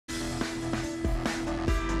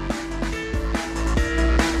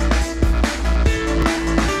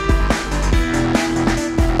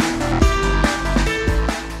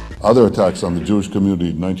other attacks on the Jewish community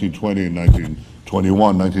in 1920 and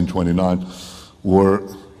 1921, 1929, were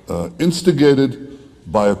instigated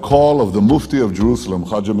by a call of the Mufti of Jerusalem,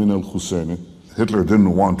 Haj Amin al-Husseini. Hitler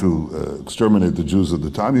didn't want to exterminate the Jews at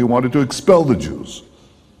the time. He wanted to expel the Jews.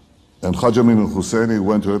 And Haj Amin al-Husseini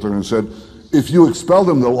went to Hitler and said, if you expel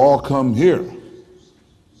them, they'll all come here.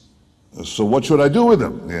 So what should I do with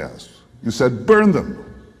them? He asked. He said, burn them.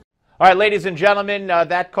 All right, ladies and gentlemen,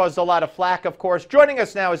 that caused a lot of flack, of course. Joining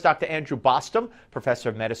us now is Dr. Andrew Bostom, professor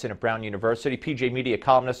of medicine at Brown University, PJ Media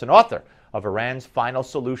columnist, and author of Iran's Final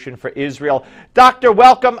Solution for Israel. Doctor,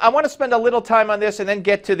 welcome. I want to spend a little time on this and then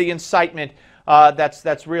get to the incitement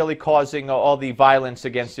that's really causing all the violence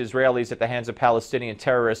against Israelis at the hands of Palestinian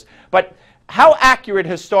terrorists. But how accurate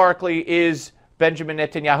historically is Benjamin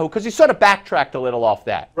Netanyahu? Because he sort of backtracked a little off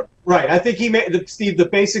that. Right. I think he made, Steve, the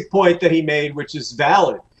basic point that he made, which is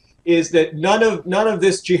valid, is that none of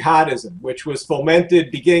this jihadism, which was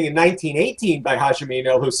fomented beginning in 1918 by Haj Amin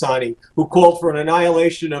al-Husseini, who called for an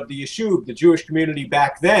annihilation of the Yishuv, the Jewish community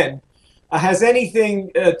back then, has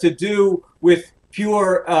anything to do with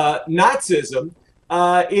pure Nazism.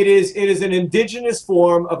 It is an indigenous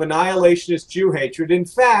form of annihilationist Jew hatred. In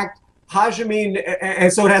fact, Haj Amin,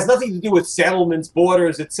 and so it has nothing to do with settlements,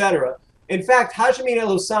 borders, etc. In fact, Haj Amin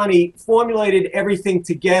al-Husseini formulated everything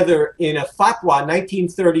together in a fatwa in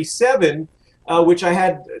 1937, which I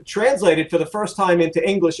had translated for the first time into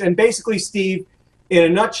English. And basically, Steve, in a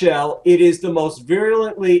nutshell, it is the most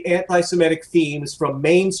virulently anti-Semitic themes from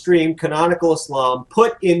mainstream canonical Islam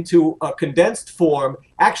put into a condensed form,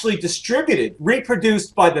 actually distributed,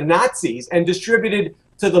 reproduced by the Nazis, and distributed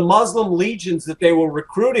to the Muslim legions that they were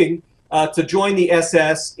recruiting to join the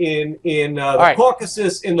SS in the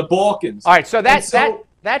Caucasus, in the Balkans. All right, so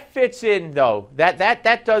that fits in, though.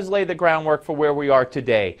 That does lay the groundwork for where we are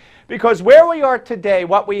today. Because where we are today,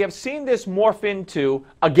 what we have seen this morph into,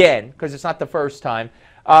 again, because it's not the first time,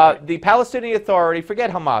 the Palestinian Authority,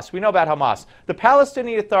 forget Hamas, we know about Hamas, the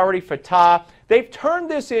Palestinian Authority, Fatah, they've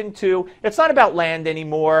turned this into, it's not about land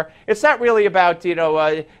anymore, it's not really about,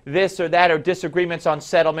 this or that or disagreements on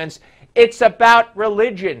settlements. It's about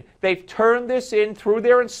religion. They've turned this in, through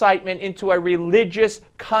their incitement, into a religious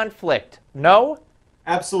conflict. No?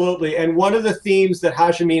 Absolutely. And one of the themes that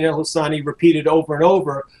Haj Amin al-Husseini repeated over and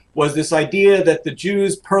over was this idea that the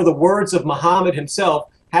Jews, per the words of Muhammad himself,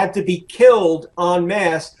 had to be killed en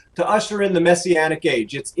masse to usher in the Messianic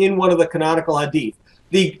age. It's in one of the canonical hadith.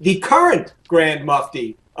 The current Grand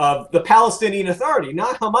Mufti of the Palestinian Authority,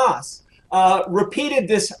 not Hamas, repeated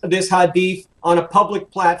this hadith on a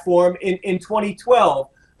public platform in 2012.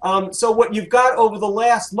 So what you've got over the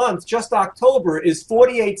last month, just October, is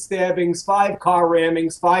 48 stabbings, 5 car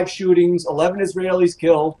rammings, 5 shootings, 11 Israelis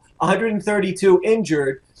killed, 132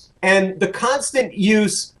 injured, and the constant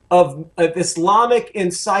use of Islamic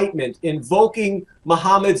incitement invoking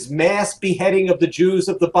Muhammad's mass beheading of the Jews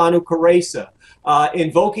of the Banu Qurayza,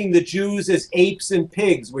 invoking the Jews as apes and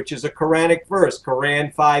pigs, which is a Quranic verse,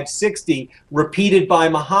 Quran 560, repeated by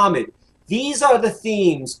Muhammad. These are the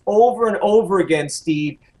themes over and over again,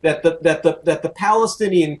 Steve, that the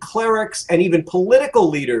Palestinian clerics and even political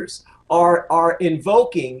leaders are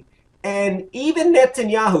invoking. And even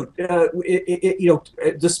Netanyahu,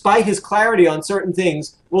 despite his clarity on certain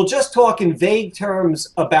things, will just talk in vague terms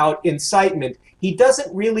about incitement. He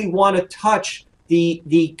doesn't really want to touch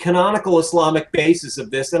the canonical Islamic basis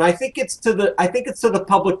of this, and I think it's to the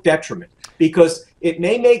public detriment, because it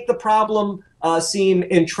may make the problem seem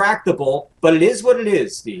intractable, but it is what it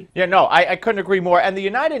is, Steve. Yeah, no, I couldn't agree more. And the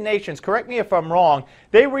United Nations, correct me if I'm wrong,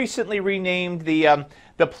 they recently renamed the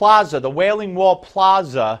plaza, the Wailing Wall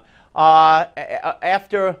Plaza,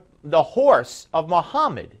 after the horse of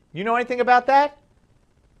Muhammad. You know anything about that?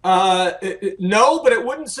 No, but it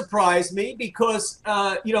wouldn't surprise me, because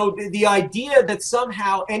the idea that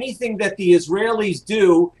somehow anything that the Israelis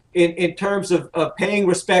do in terms of paying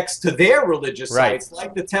respects to their religious sites,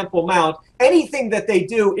 like the Temple Mount, anything that they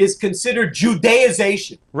do is considered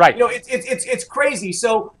Judaization. Right. It's crazy.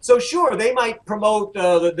 So sure, they might promote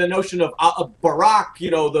the notion of Barak,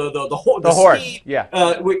 the horse. steed, yeah.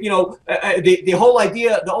 The whole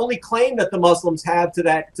idea, the only claim that the Muslims have to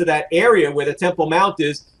that area where the Temple Mount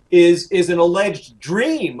is an alleged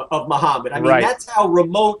dream of Muhammad. I mean, that's how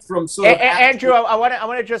remote from sort of. Andrew, I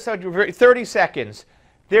want to just 30 seconds.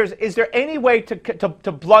 Is there any way to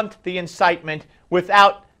blunt the incitement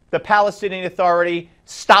without the Palestinian Authority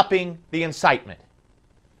stopping the incitement?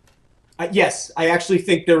 Yes, I actually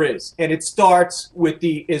think there is. And it starts with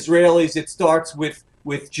the Israelis. It starts with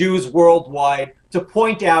with Jews worldwide to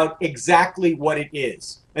point out exactly what it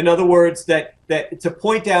is. In other words, that to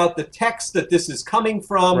point out the text that this is coming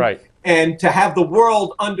from, right, and to have the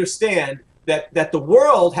world understand that the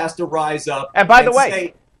world has to rise up. And by the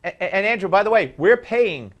way, and Andrew, by the way, we're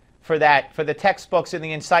paying for that, for the textbooks and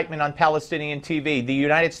the incitement on Palestinian TV, the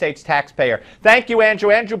United States taxpayer. Thank you,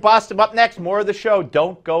 Andrew. Andrew Bostom up next. More of the show.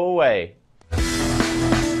 Don't go away.